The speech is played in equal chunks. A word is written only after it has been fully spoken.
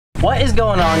What is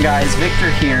going on, guys?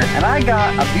 Victor here, and I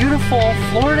got a beautiful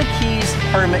Florida Keys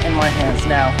permit in my hands.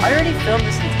 Now, I already filmed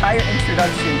this entire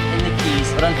introduction in the Keys,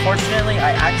 but unfortunately,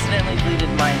 I accidentally deleted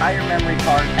my entire memory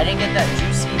card. I didn't get that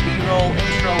juicy B-roll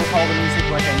intro with all the music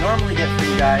like I normally get for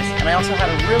you guys, and I also had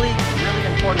a really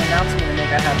important announcement to make.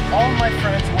 I had all of my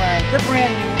friends wearing the brand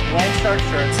new Landshark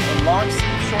shirts in long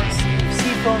sleeve, short sleeve,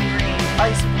 seafoam green,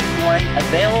 ice blue, white,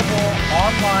 available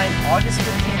online August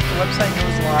 15th. The website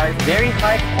goes live. Very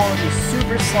high quality,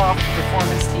 super soft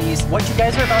performance tees. What you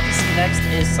guys are about to see next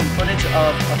is some footage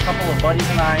of a couple of buddies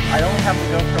and I only have the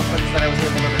GoPro footage that I was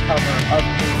able to recover of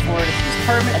the Florida Keys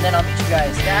permit, and then I'll meet you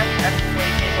guys back at the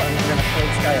play table and we're gonna fill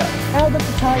this guy up. Now that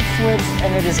the tide switched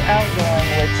and it is outgoing,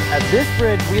 which at this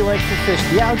bridge we like to fish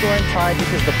the outgoing tide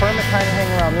because the permit kind of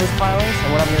hang around those pilings, and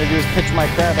what I'm gonna do is pitch my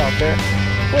crab out there,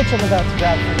 which I'm about to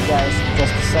grab for you guys in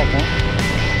just a second.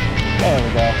 There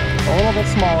we go. A little bit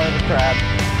smaller, the crab.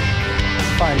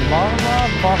 Let's find the bottom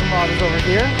rod. The bottom rod is over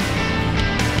here.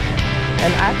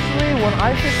 And actually, when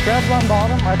I fish crabs on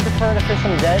bottom, I prefer to fish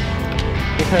them dead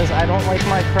because I don't like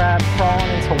my crab crawling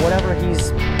into whatever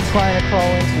he's trying to crawl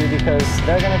into, because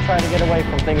they're going to try to get away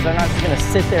from things. They're not just going to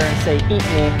sit there and say, eat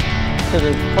me, to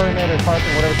the permit or carpet,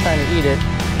 whatever's trying to eat it.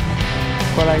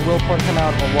 But I will put him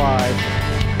out alive.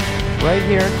 Right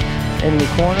here in the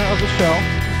corner of the shell,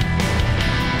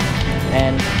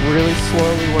 and really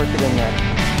slowly work it in there.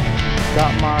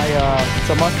 Got my, it's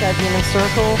a Mustad Demon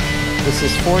Circle. This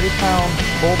is 40-pound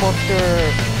Bullbuster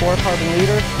fluorocarbon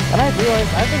leader. And I've realized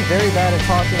I've been very bad at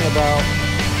talking about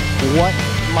what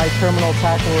my terminal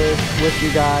tackle is with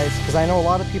you guys, because I know a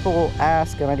lot of people will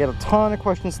ask, and I get a ton of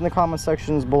questions in the comment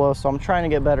sections below, so I'm trying to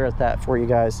get better at that for you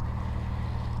guys,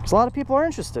 because a lot of people are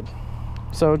interested.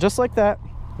 So just like that,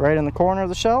 right in the corner of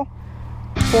the shell,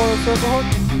 4 circle hook.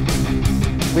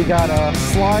 We got a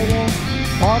sliding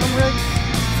bottom rig,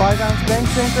 5-ounce bank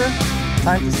sinker.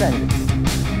 Time to send it.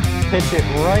 Pitch it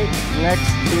right next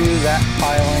to that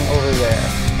piling over there.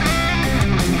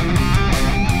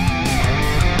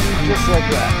 Just like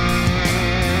that.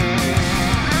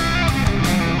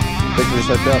 Victor's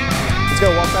hooked up. Let's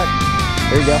go, walk back.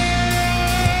 There you go.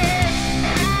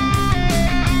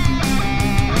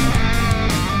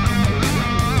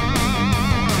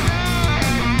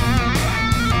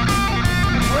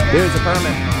 Here's a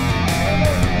permit.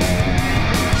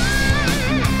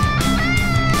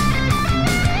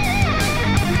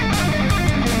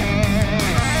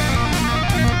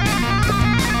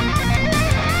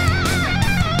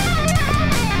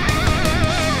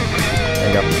 There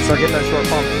you go. Start getting that short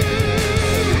pump.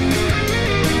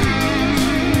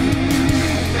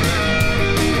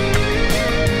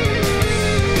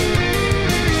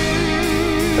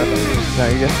 No,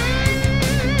 you're good.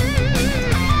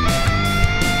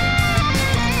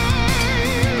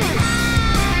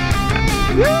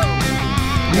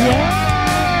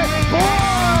 Yes,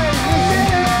 boys! We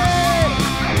did it!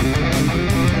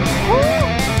 Woo!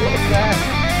 Look at that.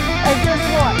 And guess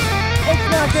what? It's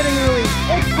not getting released.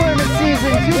 It's permit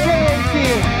season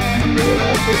 2K18.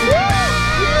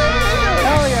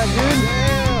 Hell yeah, dude.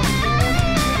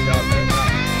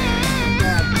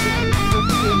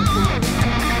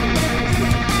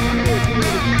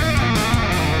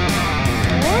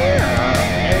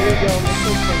 There you go.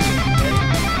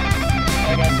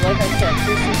 Like I said,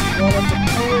 this is one of the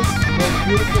coolest, most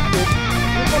beautiful fish.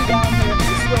 We come down here,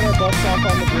 we sweat our butts off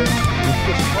on the bridge, we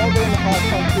fish all day in the hot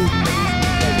country, and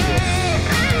we like this.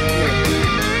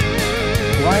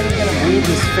 Why are we going to bleed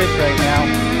this fish right now?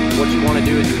 What you want to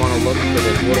do is you want to look for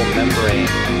this little membrane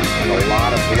and a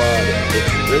lot of blood. It's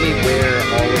really where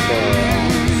all of the,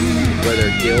 where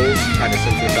their gills kind of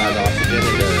synthesize oxygen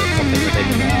into something that they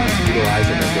can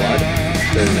utilize in their blood.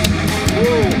 There's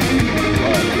blood.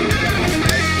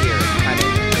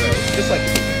 Just like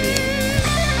a human being.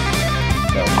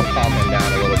 So I'll calm him down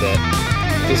a little bit.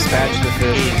 Dispatch the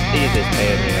fish. He's just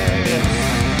paying me already.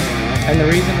 And the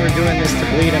reason we're doing this to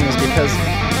bleed him is because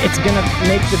it's gonna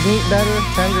make the meat better,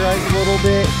 tenderize a little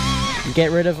bit,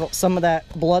 get rid of some of that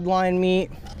bloodline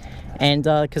meat. And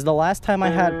because the last time I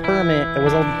had permit, it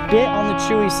was a bit on the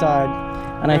chewy side,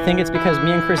 and I think it's because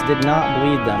me and Chris did not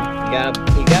bleed them.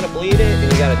 You gotta bleed it,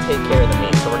 and you gotta take care of the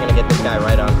meat. So we're gonna get this guy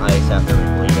right on ice after we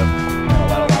bleed him.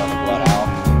 Let a lot of the blood out,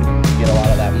 get a lot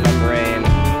of that membrane.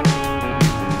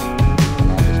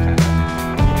 And I'll just kind of...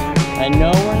 I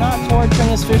know we're not torturing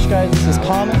this fish, guys. This is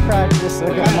common practice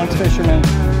amongst fishermen.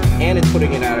 And it's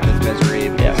putting it out of its misery.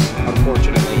 Yes.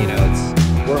 Unfortunately, you know,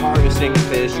 we're harvesting the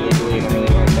fish legally and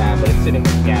everything like that, but it's sitting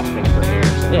there gasping for air.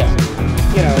 So yeah.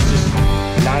 You know, it's just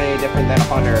not any different than a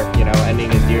hunter, you know, ending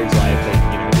his deer's life that,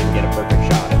 you know, didn't get a perfect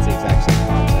shot. It's the exact same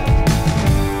concept.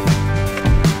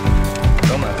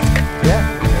 Come on.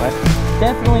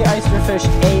 definitely ice your fish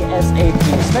ASAP,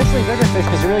 especially bigger fish,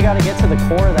 because you really got to get to the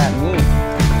core of that meat.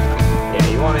 Yeah,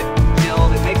 you want it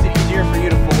chilled. It makes it easier for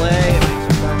you to fillet. It makes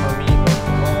it firmer meat goes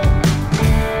below.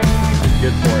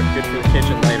 Good for it. Good for the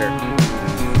kitchen later.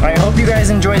 I hope you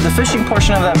guys enjoyed the fishing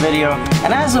portion of that video.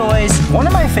 And as always, one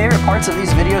of my favorite parts of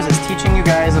these videos is teaching you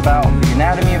guys about the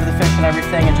anatomy of the fish and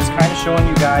everything, and just kind of showing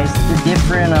you guys the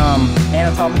different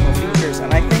anatomical features.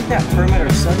 And I think that permit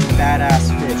are such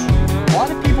badass fish. A lot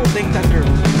of people think that they're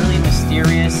really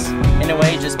mysterious in a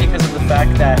way just because of the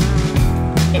fact that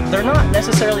they're not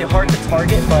necessarily hard to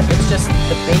target, but it's just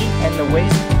the bait and the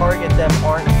ways to target them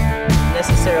aren't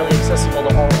necessarily accessible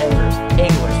to all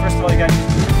anglers. First of all, you gotta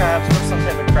use crabs or some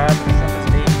type of crab because this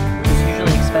bait is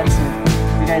usually expensive.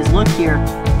 If you guys look here,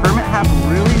 permit have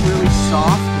really, really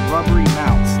soft, rubbery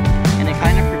mouths, and it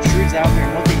kind of protrudes out there.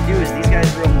 And what they do is these guys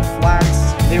roam the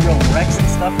flats, they roam wrecks and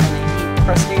stuff, and they eat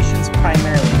crustaceans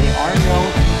primarily. They are known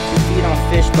to feed on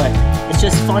fish, but it's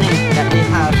just funny that they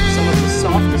have some of the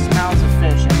softest mouths of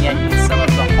fish and yet eat some of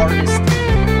the hardest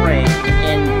prey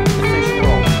in the fish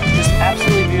world. Just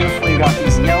absolutely beautiful. You got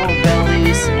these yellow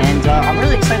bellies, and I'm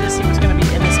really excited to see what's going to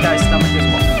be in this guy's stomach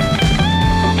as well.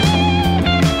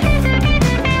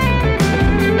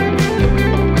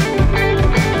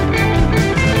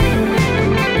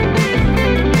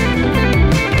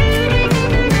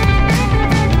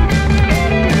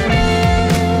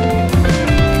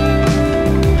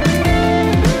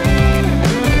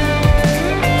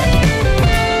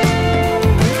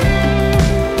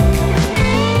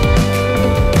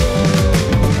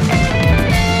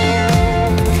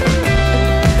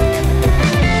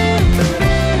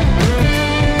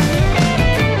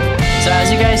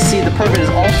 Permit is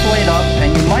all filleted up,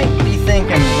 and you might be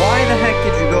thinking, why the heck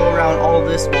did you go around all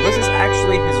this? Well, this is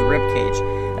actually his rib cage,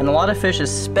 and a lot of fish,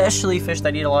 especially fish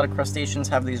that eat a lot of crustaceans,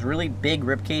 have these really big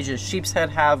rib cages. Sheep's head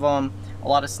have them. A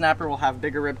lot of snapper will have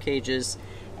bigger rib cages,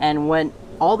 and when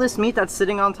all this meat that's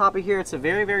sitting on top of here, it's a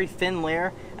very, very thin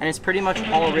layer, and it's pretty much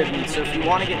all rib meat. So if you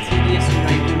want to get tedious, you know,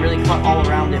 you can really cut all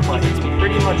around it, but it's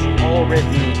pretty much all rib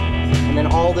meat, and then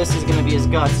all this is going to be his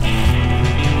guts.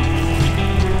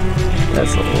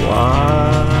 That's a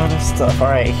lot of stuff. All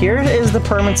right, here is the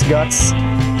permit's guts,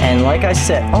 and like I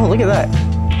said, oh, look at that.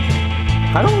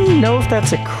 I don't know if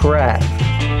that's a crab.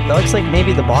 That looks like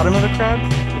maybe the bottom of a crab.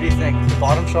 What do you think? The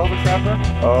bottom shell of a crab, bro?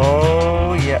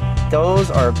 Oh yeah,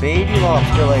 those are baby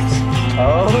lobster legs.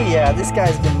 Oh yeah, this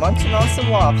guy's been munching on some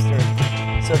lobster.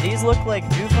 So these look like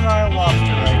juvenile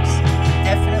lobster legs.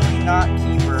 Definitely not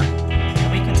keeper.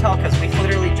 And we can tell because we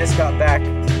literally just got back.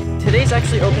 Today's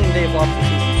actually opening day of lobster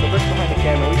season. So look behind the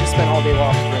camera, we just spent all day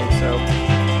lobstering, so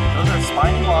those are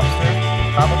spiny lobster,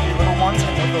 probably little ones,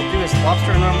 and what they'll do is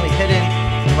lobster are normally hidden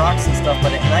in rocks and stuff,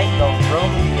 but at night they'll roam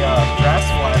the grass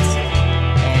flats,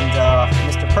 and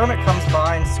Mr. Permit comes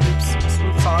by and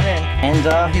swoops on in,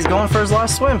 and he's going for his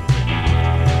last swim.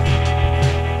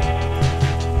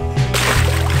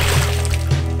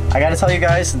 I gotta tell you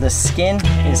guys, the skin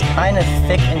is kind of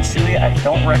thick and chewy. I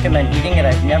don't recommend eating it.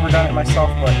 I've never done it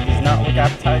myself, but it does not look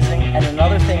appetizing. And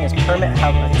another thing is permit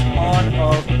have a ton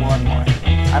of bloodline.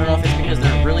 I don't know if it's because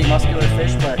they're really muscular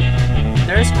fish, but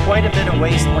there's quite a bit of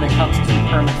waste when it comes to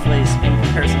permit fillets in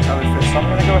comparison to other fish. So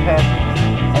I'm gonna go ahead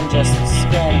and just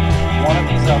skin one of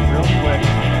these up real quick,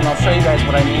 and I'll show you guys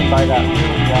what I mean by that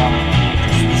really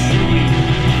just chewy,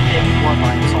 thick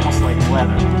bloodline. It's almost like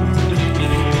leather.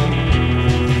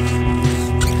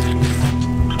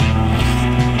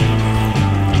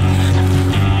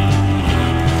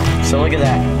 So look at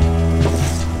that.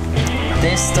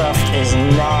 This stuff is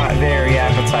not very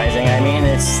appetizing. I mean,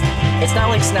 it's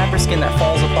not like snapper skin that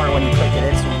falls apart when you cook it.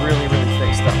 It's really, really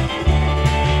thick stuff.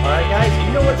 Alright guys,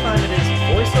 you know what time it is.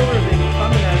 Voiceover video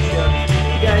coming at you.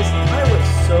 You guys, I was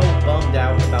so bummed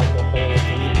out about the whole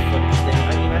deleted footage thing.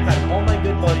 I mean, I had all my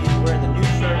good buddies wearing the new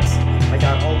shirts. I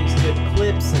got all these good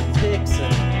clips and pics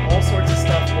and all sorts of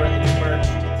stuff wearing the new merch.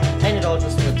 And it all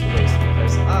just went to waste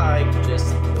because I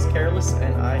just was careless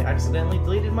and I accidentally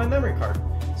deleted my memory card.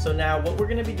 So now what we're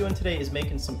going to be doing today is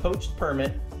making some poached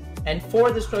permit. And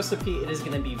for this recipe, it is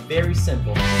going to be very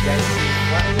simple. You guys see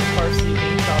flattened parsley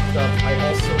being chopped up. I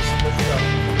also split up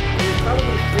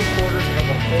probably 3/4 of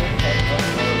a whole head of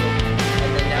garlic. And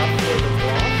then now for the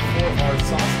broth for our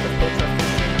sauce to poach our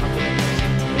fish in, I'm going to use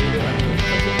some tomato. I'm going to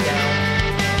cook it down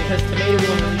because tomato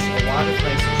will release a lot of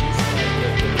nice juice and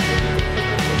will cook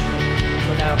our fish in.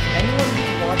 So now, anyone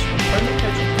who's watched from permit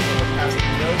catching in the past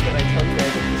knows that I tell you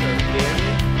guys that these are very,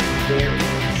 very chewy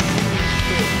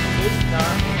fish. Would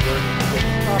not work with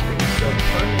properly. So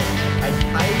permit, I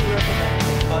highly recommend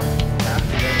to cut half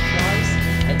lengthwise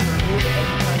and remove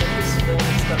any kind of the spill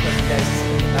and stuff that you guys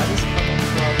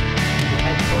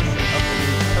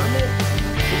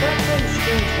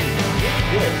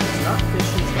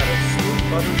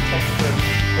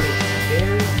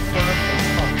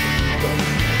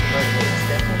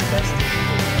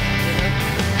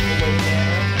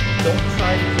Don't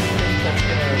try to do things that's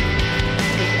gonna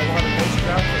take a lot of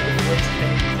moisture out, because the flakes can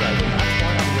be dry. And that's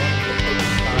why I'm going to the Coke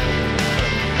style.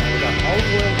 We got olive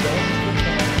oil going into the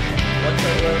pan. Once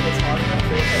that oil gets hot enough,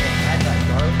 go ahead and add that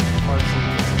garlic and parsley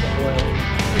into the oil.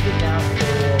 Keep it down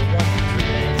for 1 to 2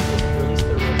 minutes. Just release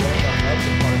the aroma of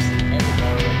the parsley and the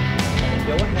garlic. And then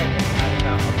go ahead and add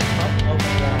about a cup of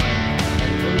wine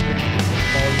and really reduce its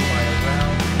volume by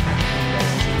around half. You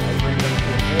guys see, I bring them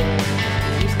to a boil.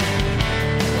 Reduce the heat.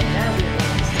 And now we're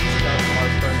going to season up our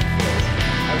burnt fish.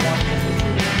 I want to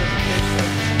continue to cook the fish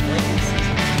like this plain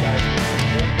season, you guys.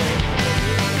 Don't wait for the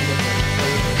really different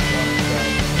flavors from the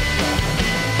guys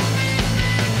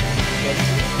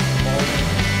see volume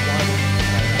one.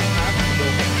 I have to go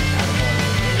ahead and add all the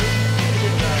tomatoes.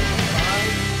 Get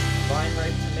 5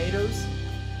 vine-ripe tomatoes,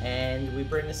 and we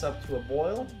bring this up to a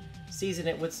boil. Season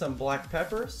it with some black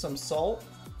pepper, some salt,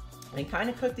 and kind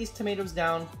of cook these tomatoes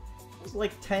down. It's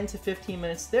like 10 to 15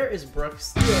 minutes. There is Brooke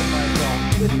still in my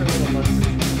dog with her little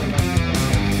mustard.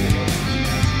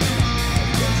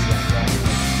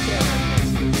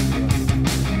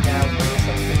 Now bring this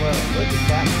up to boil. Look at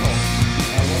that color.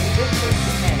 And when we get close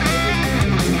to